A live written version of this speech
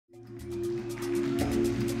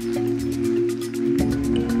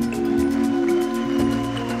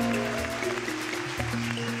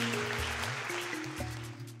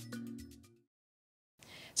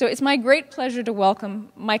So it's my great pleasure to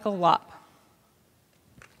welcome Michael Lopp.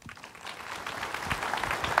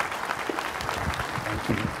 Thank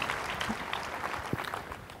you.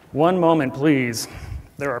 One moment, please.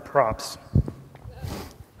 There are props.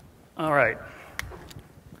 All right.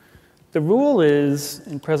 The rule is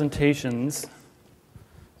in presentations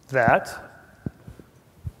that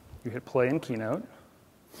you hit play in Keynote.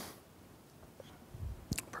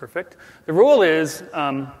 Perfect. The rule is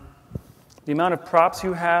the amount of props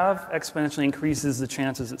you have exponentially increases the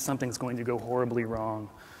chances that something's going to go horribly wrong.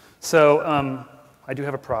 So I do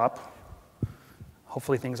have a prop.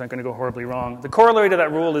 Hopefully things aren't going to go horribly wrong. The corollary to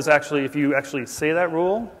that rule is actually if you actually say that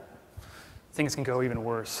rule, things can go even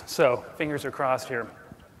worse. So fingers are crossed here.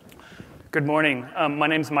 Good morning. My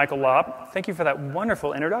name is Michael Lopp. Thank you for that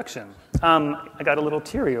wonderful introduction. I got a little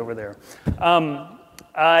teary over there.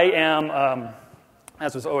 I am,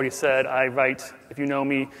 as was already said, I write, if you know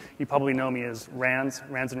me, you probably know me as Rands.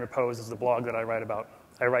 Rands and Repose is the blog that I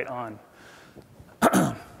write on.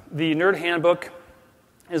 The Nerd Handbook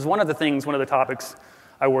is one of the topics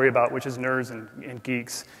I worry about, which is nerds and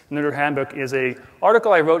geeks. The Nerd Handbook is an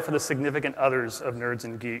article I wrote for the significant others of nerds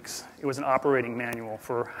and geeks. It was an operating manual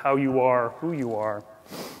for how you are, who you are.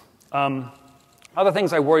 Other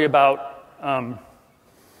things I worry about are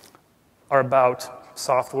about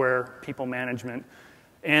software, people management,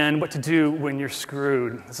 and what to do when you're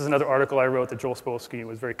screwed. This is another article I wrote that Joel Spolsky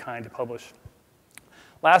was very kind to publish.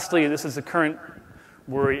 Lastly, this is the current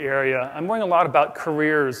worry area. I'm worrying a lot about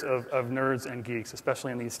careers of nerds and geeks,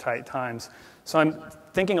 especially in these tight times. So I'm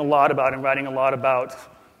thinking a lot about and writing a lot about,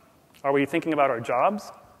 are we thinking about our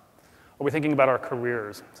jobs? Are we thinking about our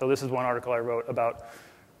careers? So this is one article I wrote about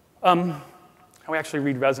how we actually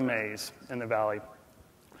read resumes in the Valley.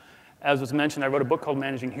 As was mentioned, I wrote a book called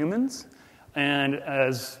Managing Humans. And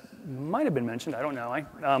as might have been mentioned, I don't know,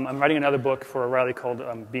 I'm writing another book for O'Reilly called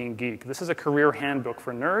Being Geek. This is a career handbook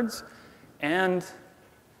for nerds. And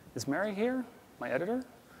is Mary here, my editor?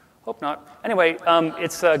 Hope not. Anyway,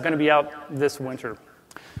 it's going to be out this winter.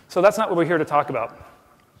 So that's not what we're here to talk about.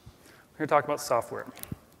 We're here to talk about software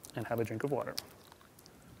and have a drink of water.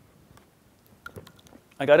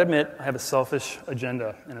 I got to admit, I have a selfish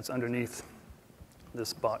agenda, and it's underneath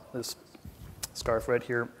this scarf right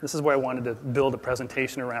here. This is what I wanted to build a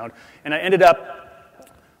presentation around. And I ended up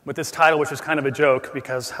with this title, which is kind of a joke,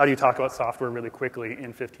 because how do you talk about software really quickly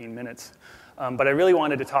in 15 minutes? But I really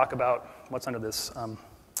wanted to talk about what's under this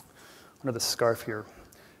scarf here.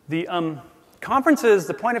 The conferences,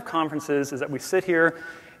 the point of conferences is that we sit here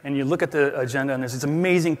and you look at the agenda and there's these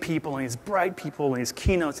amazing people and these bright people and these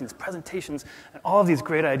keynotes and these presentations and all of these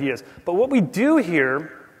great ideas. But what we do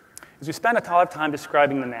here is we spend a lot of time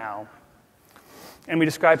describing the now. And we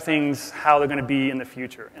describe things, how they're going to be in the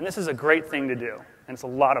future. And this is a great thing to do. And it's a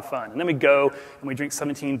lot of fun. And then we go and we drink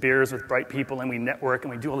 17 beers with bright people and we network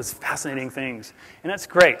and we do all these fascinating things. And that's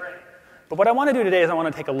great. But what I want to do today is I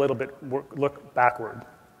want to take a little bit look backward.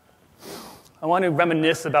 I want to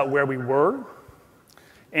reminisce about where we were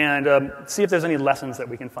and see if there's any lessons that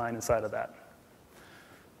we can find inside of that.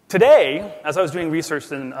 Today, as I was doing research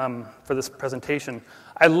for this presentation,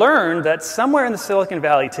 I learned that somewhere in the Silicon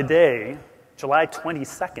Valley today, July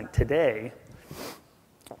 22nd, today,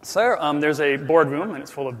 so there's a boardroom, and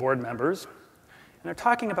it's full of board members, and they're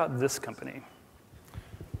talking about this company.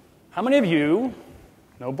 How many of you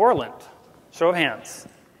know Borland? Show of hands.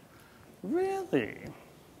 Really?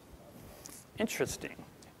 Interesting.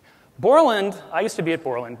 Borland, I used to be at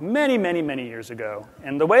Borland many, many, many years ago,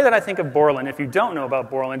 and the way that I think of Borland, if you don't know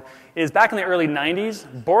about Borland, is back in the early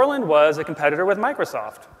 90s, Borland was a competitor with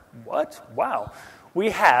Microsoft. What? Wow. We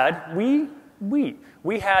had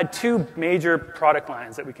two major product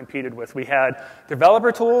lines that we competed with. We had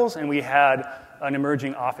developer tools, and we had an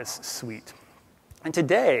emerging Office suite. And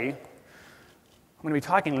today, I'm going to be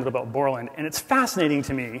talking a little about Borland, and it's fascinating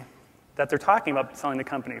to me that they're talking about selling the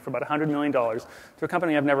company for about $100 million to a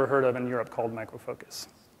company I've never heard of in Europe called Micro Focus.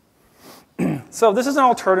 So this is an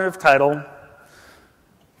alternative title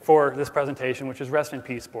for this presentation, which is Rest in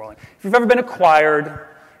Peace, Borland. If you've ever been acquired,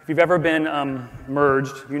 if you've ever been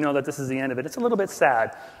merged, you know that this is the end of it. It's a little bit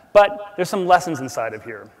sad, but there's some lessons inside of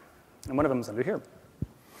here, and one of them is under here.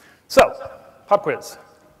 So, pop quiz.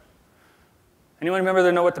 Anyone remember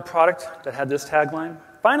to know what the product that had this tagline?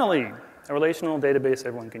 Finally, a relational database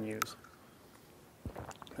everyone can use.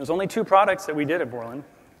 There's only two products that we did at Borland.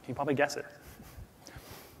 You can probably guess it.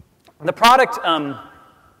 The product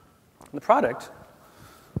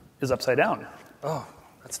is upside down. Oh,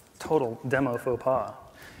 that's total demo faux pas.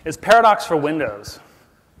 It's Paradox for Windows.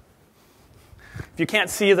 If you can't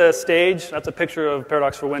see the stage, that's a picture of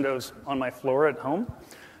Paradox for Windows on my floor at home.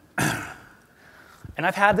 And And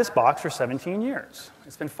I've had this box for 17 years.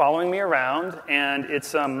 It's been following me around, and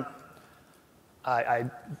it's, I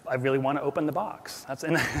really want to open the box.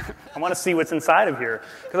 I want to see what's inside of here,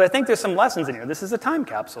 because I think there's some lessons in here. This is a time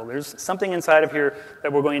capsule. There's something inside of here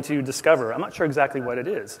that we're going to discover. I'm not sure exactly what it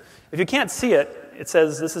is. If you can't see it, it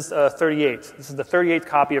says this is 38. This is the 38th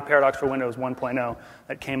copy of Paradox for Windows 1.0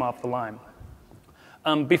 that came off the line.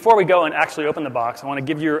 Before we go and actually open the box, I want to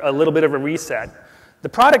give you a little bit of a reset. The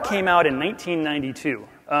product came out in 1992.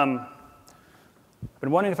 I've been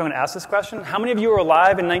wondering if I'm going to ask this question. How many of you were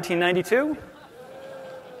alive in 1992?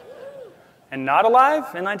 And not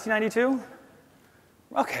alive in 1992?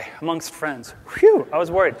 Okay, amongst friends. Whew, I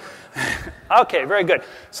was worried. Okay, very good.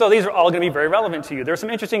 So these are all going to be very relevant to you. There are some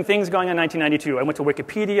interesting things going on in 1992. I went to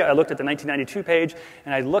Wikipedia, I looked at the 1992 page,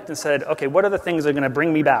 and I looked and said, okay, what are the things that are going to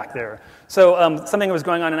bring me back there? So something that was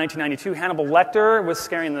going on in 1992, Hannibal Lecter was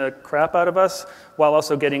scaring the crap out of us, while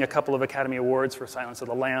also getting a couple of Academy Awards for Silence of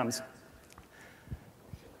the Lambs.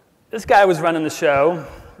 This guy was running the show.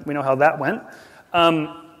 We know how that went.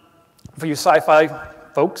 For you sci-fi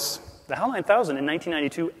folks, the HAL 9000 in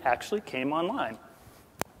 1992 actually came online.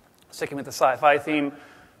 Sticking with the sci-fi theme,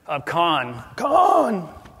 Khan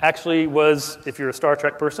actually was, if you're a Star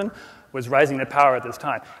Trek person, was rising to power at this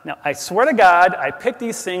time. Now, I swear to God, I picked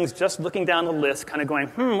these things just looking down the list, kind of going,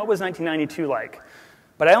 what was 1992 like?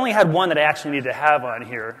 But I only had one that I actually needed to have on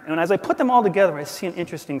here. And as I put them all together, I see an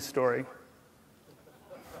interesting story.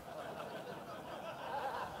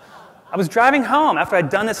 I was driving home after I'd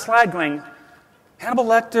done this slide going, Hannibal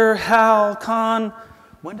Lecter, HAL, Khan,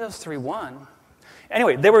 Windows 3.1.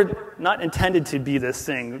 Anyway, they were not intended to be this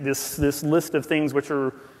thing, this list of things which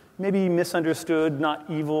are maybe misunderstood, not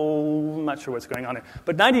evil, I'm not sure what's going on there.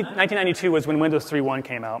 But 1992 was when Windows 3.1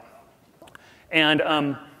 came out. And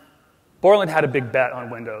Borland had a big bet on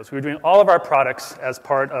Windows. We were doing all of our products as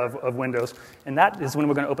part of Windows, and that is when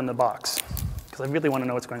we're going to open the box, because I really want to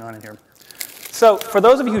know what's going on in here. So for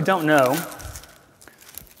those of you who don't know,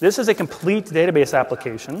 this is a complete database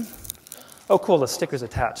application. Oh, cool, the sticker's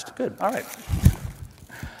attached. Good, all right.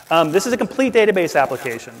 This is a complete database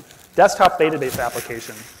application, desktop database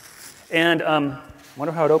application. And I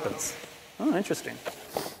wonder how it opens. Oh, interesting.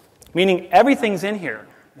 Meaning everything's in here.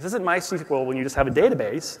 This isn't MySQL when you just have a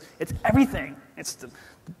database. It's everything. It's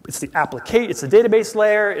the application, it's the database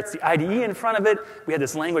layer, it's the IDE in front of it. We had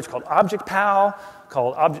this language called ObjectPal,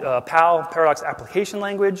 called PAL, Paradox Application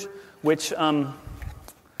Language, which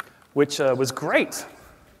was great.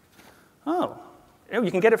 Oh, you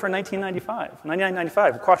can get it for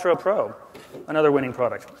 $19.95, Quattro Pro, another winning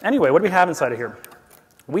product. Anyway, what do we have inside of here?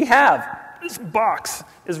 We have, this box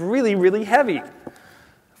is really, really heavy.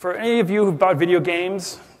 For any of you who've bought video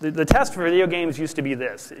games, the test for video games used to be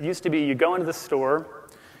this. It used to be you go into the store,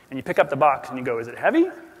 and you pick up the box, and you go, is it heavy?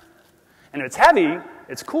 And if it's heavy,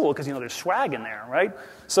 it's cool, because there's swag in there, right?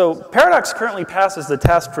 So Paradox currently passes the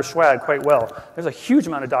test for swag quite well. There's a huge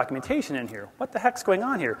amount of documentation in here. What the heck's going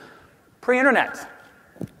on here? Pre-internet.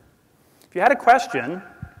 If you had a question,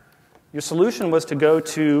 your solution was to go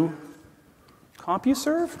to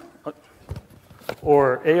CompuServe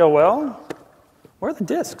or AOL. Where are the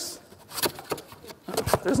disks?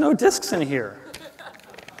 There's no disks in here.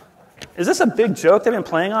 Is this a big joke they've been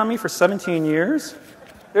playing on me for 17 years?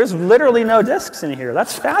 There's literally no disks in here.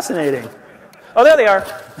 That's fascinating. Oh, there they are.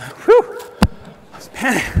 Whew. I was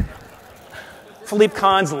panicking. Philippe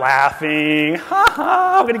Kahn's laughing. Ha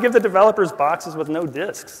ha, I'm going to give the developers boxes with no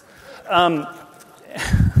disks.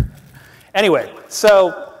 Anyway,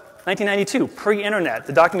 so 1992, pre-internet.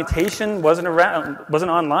 The documentation wasn't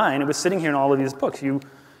online. It was sitting here in all of these books. You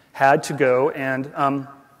had to go and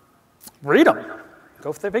read them.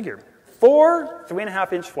 Go figure. 4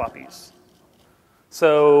 3.5-inch floppies.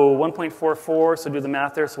 So 1.44, so do the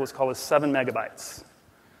math there, so let's call this 7 megabytes.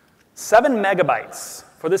 7 megabytes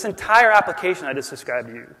for this entire application I just described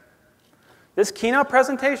to you. This keynote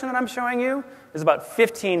presentation that I'm showing you is about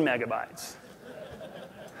 15 megabytes.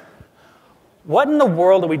 What in the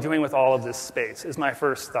world are we doing with all of this space, is my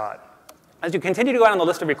first thought. As you continue to go down the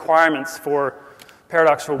list of requirements for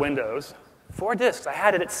Paradox for Windows, 4 disks, I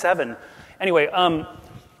had it at 7. Anyway,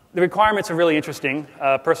 the requirements are really interesting.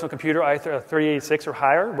 Personal computer, either 3086 or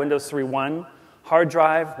higher, Windows 3.1, hard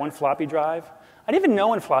drive, 1 floppy drive. I didn't even know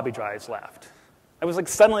when floppy drives left. I was like,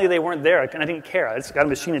 suddenly they weren't there, and I didn't care. I just got a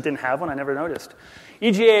machine that didn't have one, I never noticed.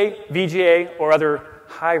 EGA, VGA, or other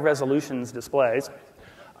high resolutions displays.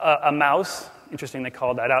 A mouse, interesting they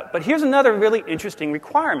called that out. But here's another really interesting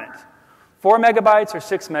requirement. 4 megabytes or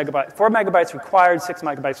 6 megabytes. 4 megabytes required, 6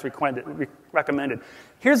 megabytes recommended.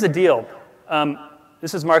 Here's the deal.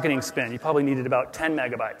 This is marketing spin. You probably needed about 10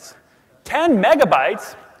 megabytes. 10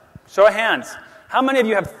 megabytes? Show of hands. How many of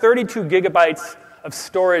you have 32 gigabytes of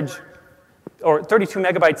storage, or 32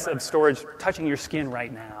 megabytes of storage touching your skin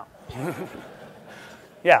right now?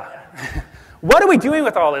 Yeah. What are we doing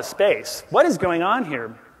with all this space? What is going on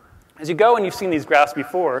here? As you go, and you've seen these graphs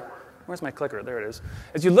before, where's my clicker? There it is.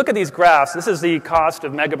 As you look at these graphs, this is the cost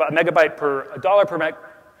of megabyte per, $1 per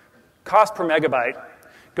cost per megabyte,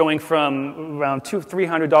 going from around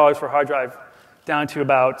 $300 for a hard drive down to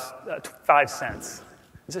about 5 cents.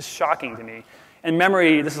 This is shocking to me. And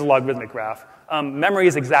memory, this is a logarithmic graph. Memory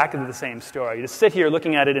is exactly the same story. You just sit here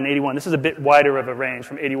looking at it in 81. This is a bit wider of a range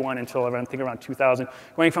from 81 until around, I think around 2000,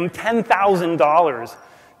 going from $10,000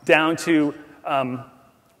 down to, wow,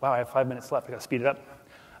 I have 5 minutes left. I got to speed it up.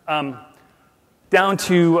 Down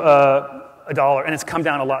to $1, and it's come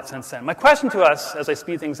down a lot since then. My question to us, as I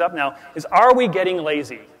speed things up now, is are we getting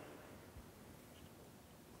lazy?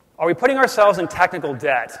 Are we putting ourselves in technical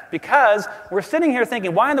debt? Because we're sitting here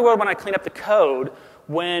thinking, why in the world would I clean up the code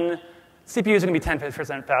when CPUs are going to be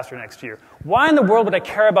 10% faster next year? Why in the world would I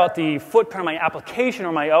care about the footprint of my application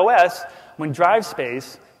or my OS when drive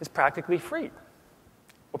space is practically free?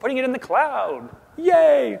 We're putting it in the cloud.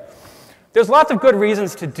 Yay! There's lots of good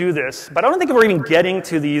reasons to do this, but I don't think we're even getting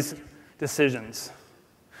to these decisions.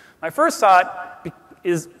 My first thought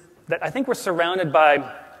is that I think we're surrounded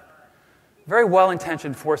by very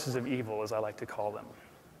well-intentioned forces of evil, as I like to call them.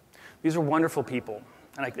 These are wonderful people,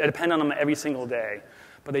 and I depend on them every single day,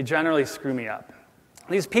 but they generally screw me up.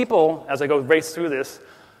 These people, as I go race through this,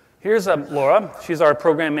 here's Laura. She's our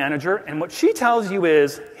program manager, and what she tells you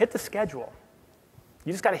is hit the schedule.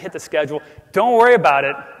 You just got to hit the schedule. Don't worry about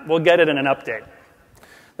it. We'll get it in an update.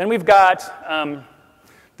 Then we've got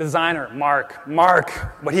designer, Mark. Mark,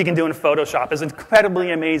 what he can do in Photoshop is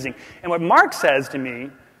incredibly amazing. And what Mark says to me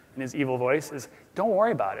in his evil voice is, don't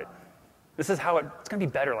worry about it. This is how it's going to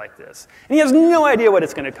be better like this. And he has no idea what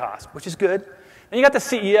it's going to cost, which is good. Then you got the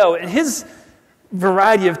CEO, and his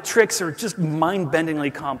variety of tricks are just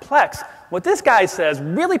mind-bendingly complex. What this guy says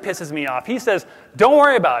really pisses me off. He says, don't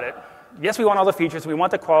worry about it. Yes, we want all the features. We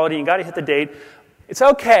want the quality. You got to hit the date. It's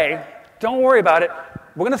okay. Don't worry about it.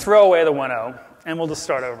 We're going to throw away the 1.0, and we'll just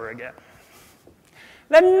start over again.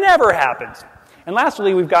 That never happens. And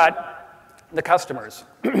lastly, we've got the customers.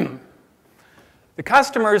 The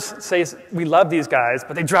customers say, we love these guys,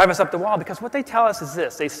 but they drive us up the wall because what they tell us is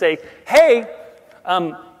this. They say, hey,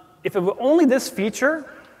 if it were only this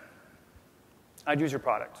feature, I'd use your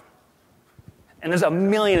product. And there's a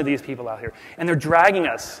million of these people out here, and they're dragging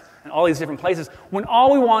us in all these different places when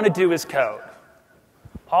all we want to do is code.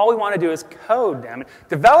 All we want to do is code, damn it.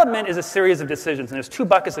 Development is a series of decisions, and there's 2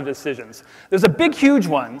 buckets of decisions. There's the big, huge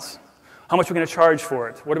ones. How much are we going to charge for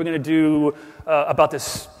it? What are we going to do about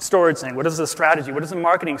this storage thing? What is the strategy? What is the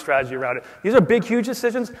marketing strategy around it? These are big, huge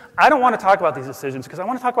decisions. I don't want to talk about these decisions because I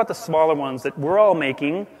want to talk about the smaller ones that we're all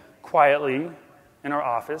making quietly in our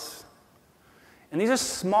office. And these are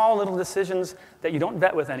small little decisions that you don't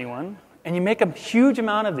vet with anyone, and you make a huge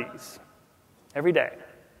amount of these every day.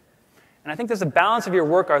 And I think there's a balance of your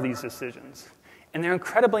work are these decisions. And they're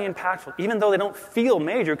incredibly impactful, even though they don't feel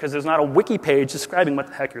major because there's not a wiki page describing what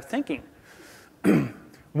the heck you're thinking.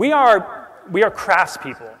 We are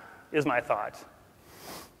craftspeople, is my thought.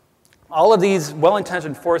 All of these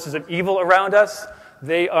well-intentioned forces of evil around us,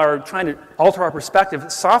 they are trying to alter our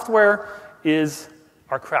perspective. Software is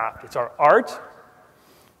our craft. It's our art.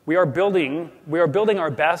 We are building our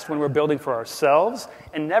best when we're building for ourselves,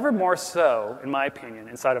 and never more so, in my opinion,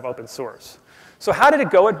 inside of open source. So how did it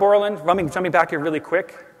go at Borland? Jumping back here really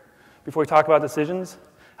quick before we talk about decisions.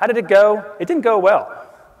 How did it go? It didn't go well.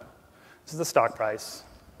 This is the stock price.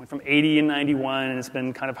 Went from 80 in 91, and it's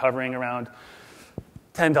been kind of hovering around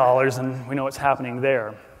 $10, and we know what's happening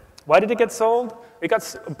there. Why did it get sold?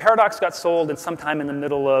 Paradox got sold in sometime in the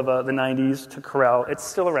middle of the 90s to Corel. It's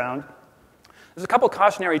still around. There's a couple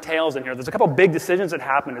cautionary tales in here. There's a couple big decisions that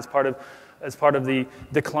happened as part of the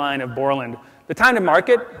decline of Borland. The time to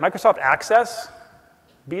market, Microsoft Access,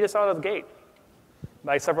 beat us out of the gate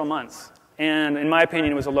by several months. And in my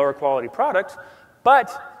opinion, it was a lower quality product,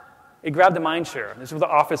 but it grabbed the mind share. This was the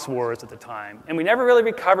office wars at the time. And we never really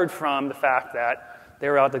recovered from the fact that they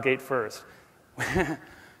were out the gate first. There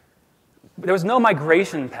was no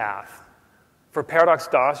migration path for Paradox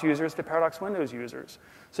DOS users to Paradox Windows users.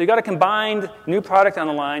 So you got a combined new product on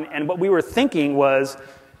the line, and what we were thinking was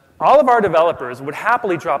all of our developers would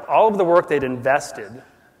happily drop all of the work they'd invested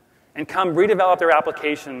and come redevelop their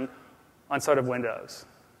application on sort of Windows,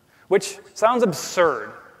 which sounds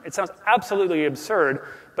absurd. It sounds absolutely absurd,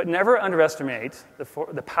 but never underestimate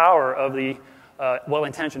the power of the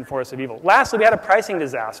well-intentioned force of evil. Lastly, we had a pricing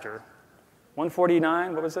disaster.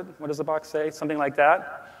 $149, what was it? What does the box say? Something like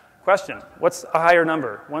that. Question, what's a higher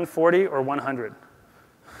number, 140 or 100?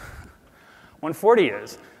 140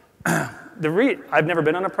 is. I've never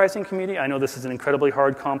been on a pricing committee. I know this is an incredibly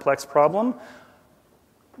hard, complex problem.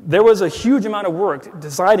 There was a huge amount of work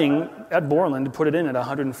deciding at Borland to put it in at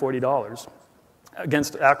 $140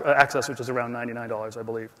 against Access, which is around $99, I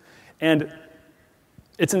believe. And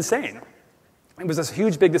it's insane. It was this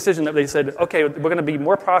huge, big decision that they said, okay, we're going to be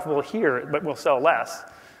more profitable here, but we'll sell less.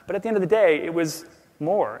 But at the end of the day, it was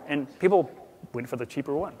more, and people went for the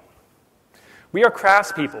cheaper one. We are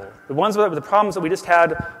craftspeople. The problems that we just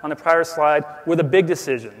had on the prior slide were the big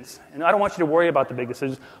decisions. And I don't want you to worry about the big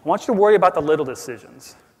decisions. I want you to worry about the little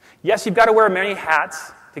decisions. Yes, you've got to wear many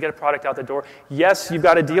hats to get a product out the door. Yes, you've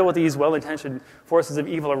got to deal with these well-intentioned forces of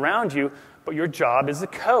evil around you, but your job is the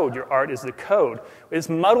code. Your art is the code. It's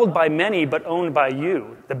muddled by many, but owned by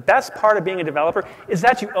you. The best part of being a developer is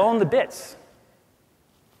that you own the bits.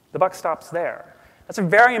 The buck stops there. That's a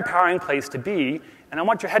very empowering place to be, and I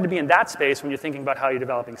want your head to be in that space when you're thinking about how you're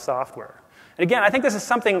developing software. And again, I think this is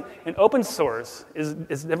something in open source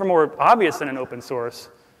is never more obvious than in open source,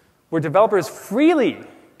 where developers freely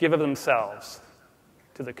give of themselves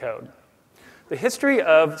to the code. The history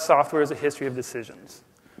of software is a history of decisions.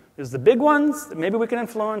 There's the big ones that maybe we can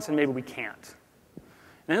influence and maybe we can't.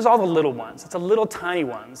 And there's all the little ones. It's the little tiny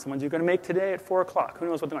ones, the ones you're going to make today at 4 o'clock. Who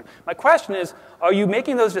knows what they're going to. My question is, are you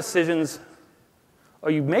making those decisions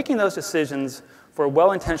for a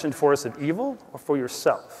well-intentioned force of evil or for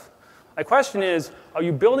yourself? My question is, are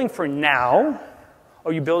you building for now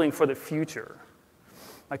or are you building for the future?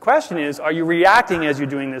 My question is, are you reacting as you're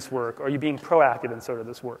doing this work or are you being proactive in sort of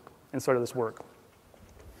this work?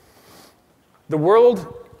 The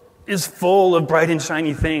world is full of bright and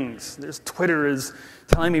shiny things. Twitter is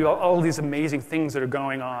telling me about all these amazing things that are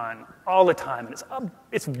going on all the time. And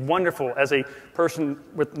it's wonderful as a person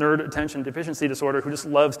with nerd attention deficiency disorder who just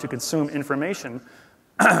loves to consume information.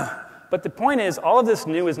 But the point is, all of this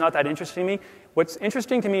new is not that interesting to me. What's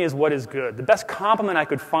interesting to me is what is good. The best compliment I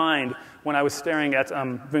could find when I was staring at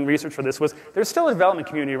doing research for this was there's still a development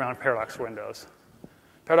community around Paradox Windows.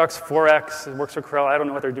 Paradox 4X, it works for Krell. I don't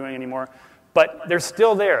know what they're doing anymore. But they're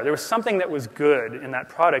still there. There was something that was good in that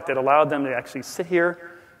product that allowed them to actually sit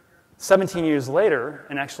here 17 years later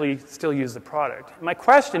and actually still use the product. And my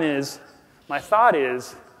question is, my thought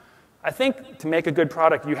is, I think to make a good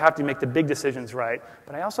product, you have to make the big decisions right.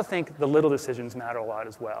 But I also think the little decisions matter a lot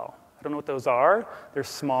as well. I don't know what those are. They're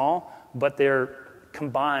small, but they're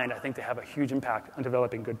combined. I think they have a huge impact on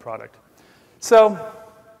developing good product. So,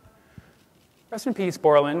 rest in peace,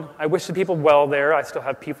 Borland. I wish the people well there. I still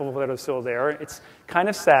have people that are still there. It's kind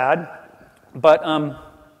of sad, but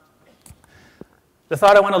the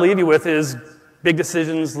thought I want to leave you with is big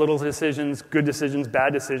decisions, little decisions, good decisions,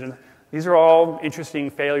 bad decisions. These are all interesting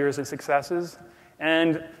failures and successes,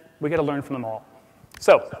 and we got to learn from them all.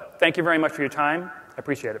 So, thank you very much for your time. I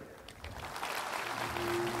appreciate it.